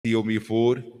Se eu me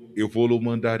for, eu vou-lo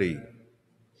mandarei.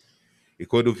 E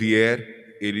quando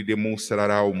vier, ele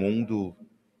demonstrará ao mundo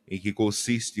em que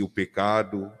consiste o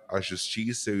pecado, a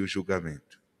justiça e o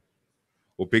julgamento.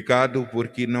 O pecado,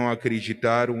 porque não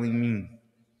acreditaram em mim.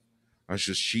 A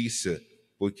justiça,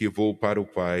 porque vou para o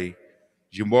Pai,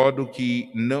 de modo que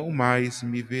não mais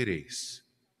me vereis.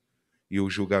 E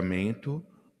o julgamento,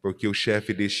 porque o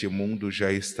chefe deste mundo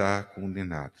já está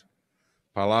condenado.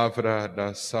 Palavra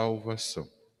da salvação.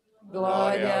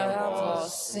 Glória a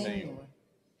vós, Senhor.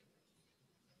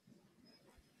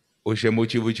 Hoje é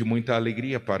motivo de muita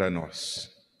alegria para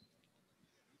nós.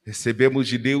 Recebemos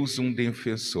de Deus um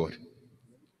defensor.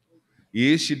 E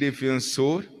este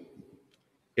defensor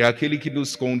é aquele que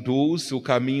nos conduz o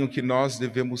caminho que nós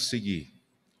devemos seguir.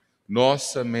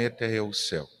 Nossa meta é o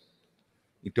céu.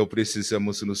 Então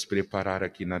precisamos nos preparar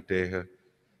aqui na terra.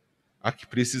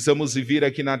 Precisamos viver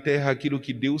aqui na terra aquilo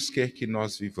que Deus quer que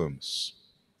nós vivamos.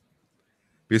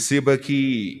 Perceba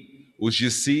que os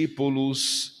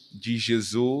discípulos de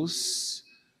Jesus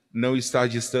não estão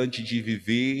distantes de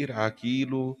viver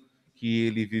aquilo que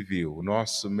ele viveu. O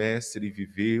nosso mestre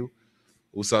viveu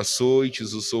os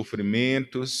açoites, os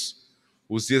sofrimentos,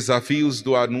 os desafios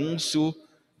do anúncio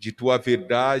de tua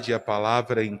verdade, a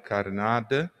palavra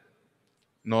encarnada.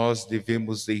 Nós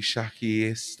devemos deixar que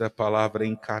esta palavra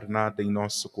encarnada em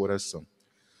nosso coração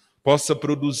possa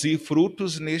produzir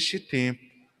frutos neste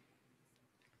tempo.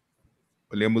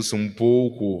 Olhemos um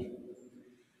pouco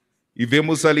e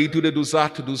vemos a leitura dos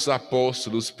Atos dos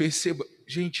Apóstolos. Perceba,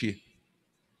 gente,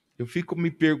 eu fico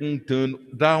me perguntando,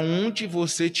 da onde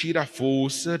você tira a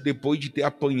força depois de ter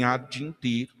apanhado o dia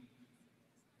inteiro?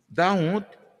 Da onde?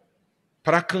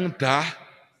 Para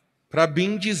cantar, para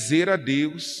bendizer a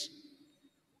Deus.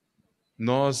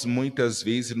 Nós muitas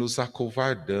vezes nos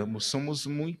acovardamos, somos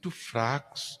muito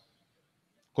fracos.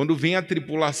 Quando vem a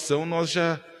tribulação, nós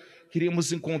já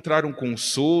queremos encontrar um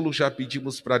consolo, já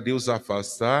pedimos para Deus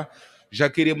afastar, já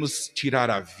queremos tirar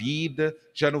a vida,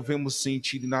 já não vemos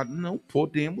sentido em nada. Não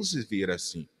podemos viver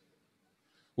assim.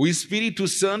 O Espírito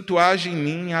Santo age em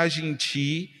mim, age em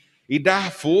ti e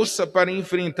dá força para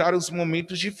enfrentar os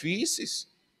momentos difíceis.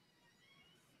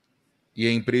 E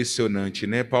é impressionante,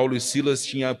 né? Paulo e Silas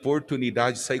tinham a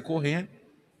oportunidade de sair correndo.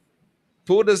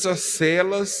 Todas as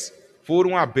celas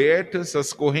foram abertas,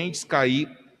 as correntes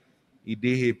caíram. E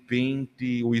de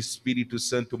repente o Espírito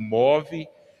Santo move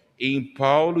em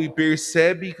Paulo e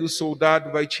percebe que o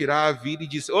soldado vai tirar a vida e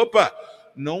diz: opa,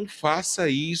 não faça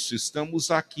isso,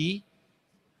 estamos aqui.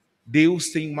 Deus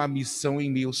tem uma missão em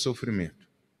meu sofrimento.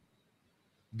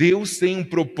 Deus tem um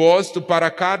propósito para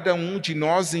cada um de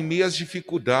nós em meio às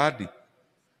dificuldades.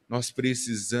 Nós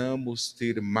precisamos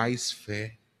ter mais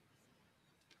fé.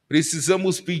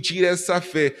 Precisamos pedir essa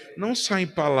fé, não só em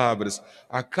palavras.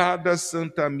 A cada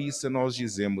Santa Missa nós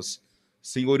dizemos: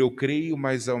 Senhor, eu creio,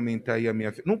 mas aumentai a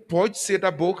minha fé. Não pode ser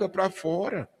da boca para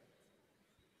fora.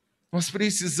 Nós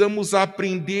precisamos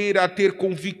aprender a ter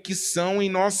convicção em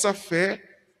nossa fé.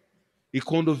 E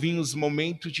quando vir os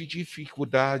momentos de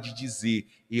dificuldade, dizer: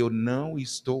 eu não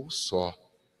estou só.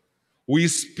 O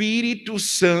Espírito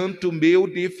Santo, meu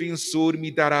defensor,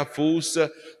 me dará força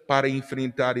para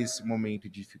enfrentar esse momento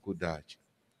de dificuldade.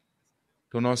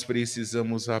 Então nós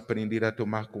precisamos aprender a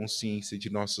tomar consciência de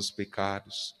nossos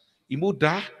pecados e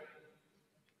mudar.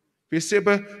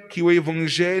 Perceba que o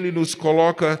Evangelho nos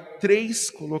coloca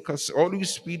 3 colocações. Olha, o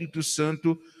Espírito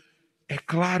Santo é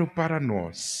claro para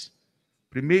nós.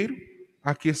 Primeiro,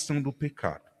 a questão do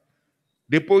pecado.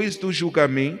 Depois do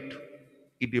julgamento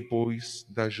e depois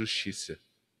da justiça.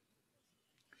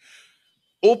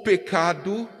 O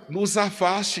pecado nos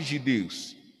afaste de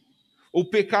Deus. O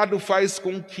pecado faz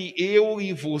com que eu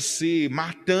e você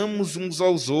matamos uns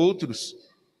aos outros.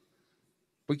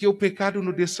 Porque o pecado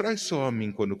não destrói só a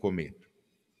mim quando cometo.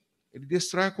 Ele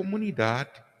destrói a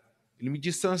comunidade. Ele me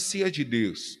distancia de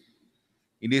Deus.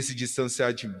 E nesse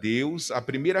distanciar de Deus, a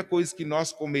primeira coisa que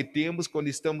nós cometemos quando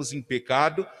estamos em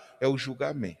pecado é o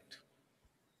julgamento.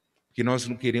 Porque nós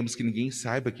não queremos que ninguém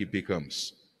saiba que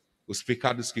pecamos. Os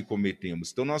pecados que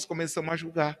cometemos. Então nós começamos a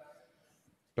julgar.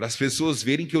 Para as pessoas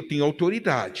verem que eu tenho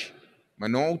autoridade. Mas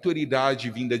não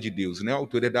autoridade vinda de Deus, né?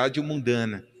 Autoridade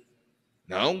mundana.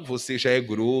 Não, você já é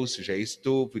grosso, já é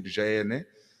estúpido, já é, né?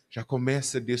 Já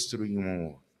começa a destruir um ao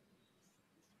outro.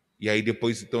 E aí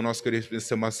depois, então, nós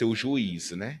começamos a ser o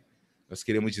juiz, né? Nós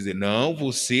queremos dizer: não,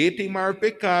 você tem maior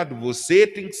pecado, você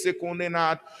tem que ser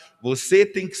condenado, você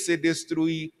tem que ser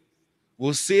destruído,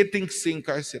 você tem que ser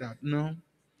encarcerado. Não.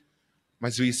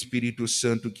 Mas o Espírito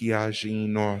Santo que age em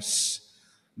nós,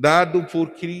 dado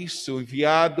por Cristo,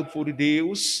 enviado por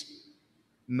Deus,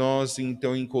 nós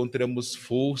então encontramos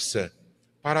força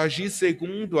para agir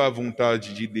segundo a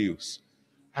vontade de Deus,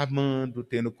 amando,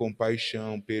 tendo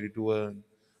compaixão, perdoando,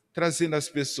 trazendo as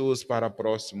pessoas para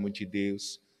próximo de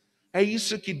Deus. É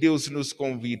isso que Deus nos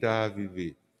convida a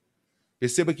viver.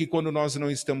 Perceba que quando nós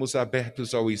não estamos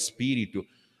abertos ao Espírito,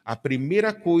 a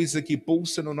primeira coisa que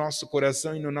pulsa no nosso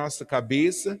coração e na nossa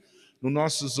cabeça, nos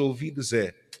nossos ouvidos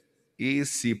é: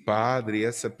 esse padre,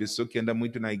 essa pessoa que anda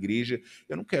muito na igreja,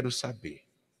 eu não quero saber.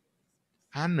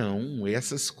 Ah, não,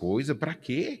 essas coisas, para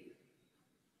quê?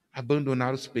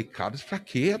 Abandonar os pecados, para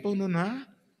que abandonar?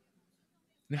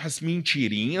 As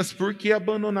mentirinhas, por que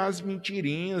abandonar as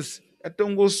mentirinhas? É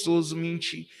tão gostoso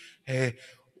mentir.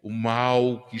 O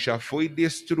mal que já foi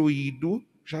destruído,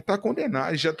 já está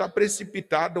condenado, já está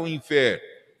precipitado ao inferno.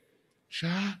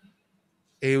 Já.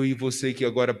 Eu e você que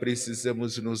agora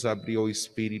precisamos nos abrir ao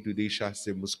Espírito e deixar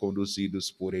sermos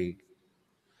conduzidos por Ele.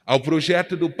 Ao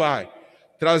projeto do Pai,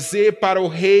 trazer para o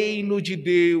reino de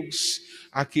Deus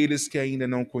aqueles que ainda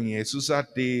não conhecem, os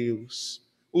ateus,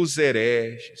 os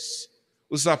hereges,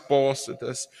 os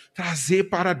apóstatas, trazer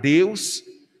para Deus,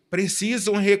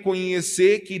 precisam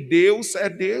reconhecer que Deus é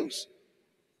Deus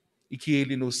e que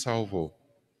Ele nos salvou.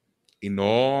 E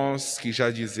nós que já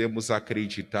dizemos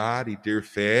acreditar e ter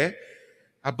fé,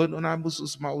 abandonarmos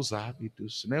os maus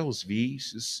hábitos, os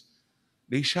vícios,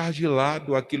 deixar de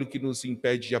lado aquilo que nos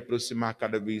impede de aproximar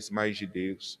cada vez mais de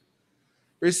Deus.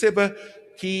 Perceba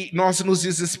que nós nos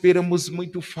desesperamos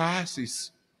muito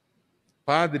fáceis.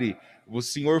 Padre, o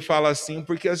senhor fala assim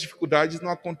porque as dificuldades não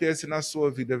acontecem na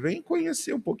sua vida. Vem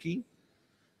conhecer um pouquinho.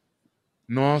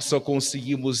 Nós só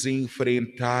conseguimos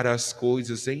enfrentar as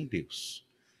coisas em Deus.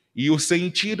 E o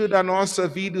sentido da nossa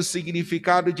vida, o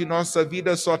significado de nossa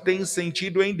vida só tem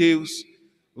sentido em Deus.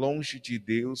 Longe de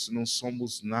Deus não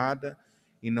somos nada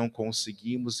e não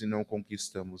conseguimos e não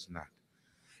conquistamos nada.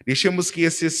 Deixemos que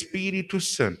esse Espírito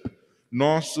Santo,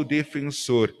 nosso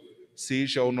defensor,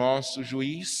 seja o nosso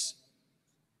juiz.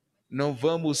 Não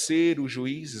vamos ser os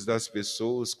juízes das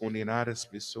pessoas, condenar as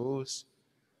pessoas.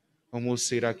 Vamos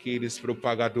ser aqueles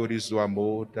propagadores do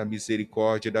amor, da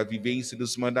misericórdia, da vivência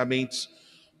dos mandamentos.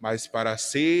 Mas para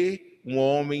ser um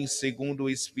homem segundo o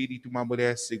Espírito, uma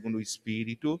mulher segundo o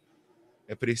Espírito,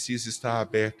 é preciso estar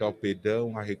aberto ao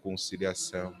perdão, à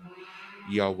reconciliação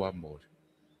e ao amor.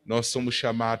 Nós somos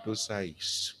chamados a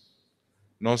isso.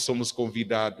 Nós somos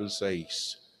convidados a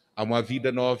isso. A uma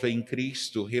vida nova em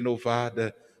Cristo,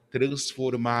 renovada,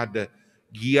 transformada,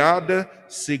 guiada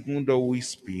segundo o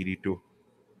Espírito.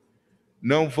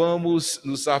 Não vamos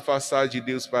nos afastar de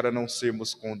Deus para não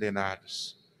sermos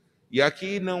condenados. E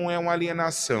aqui não é uma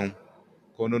alienação.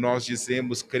 Quando nós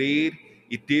dizemos crer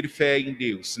e ter fé em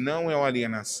Deus, não é uma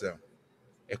alienação.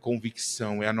 É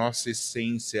convicção, é a nossa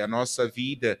essência, é a nossa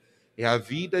vida, é a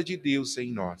vida de Deus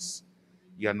em nós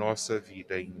e a nossa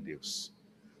vida em Deus.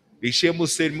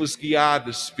 Deixemos sermos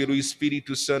guiados pelo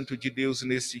Espírito Santo de Deus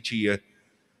nesse dia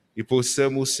e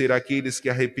possamos ser aqueles que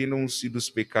arrependam-se dos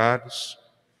pecados,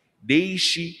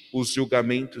 deixe os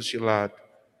julgamentos de lado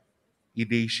e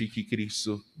deixe que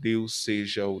Cristo, Deus,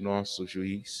 seja o nosso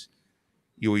juiz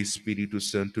e o Espírito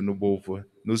Santo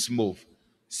nos mova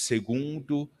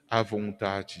segundo a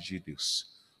vontade de Deus.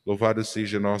 Louvado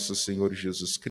seja nosso Senhor Jesus Cristo.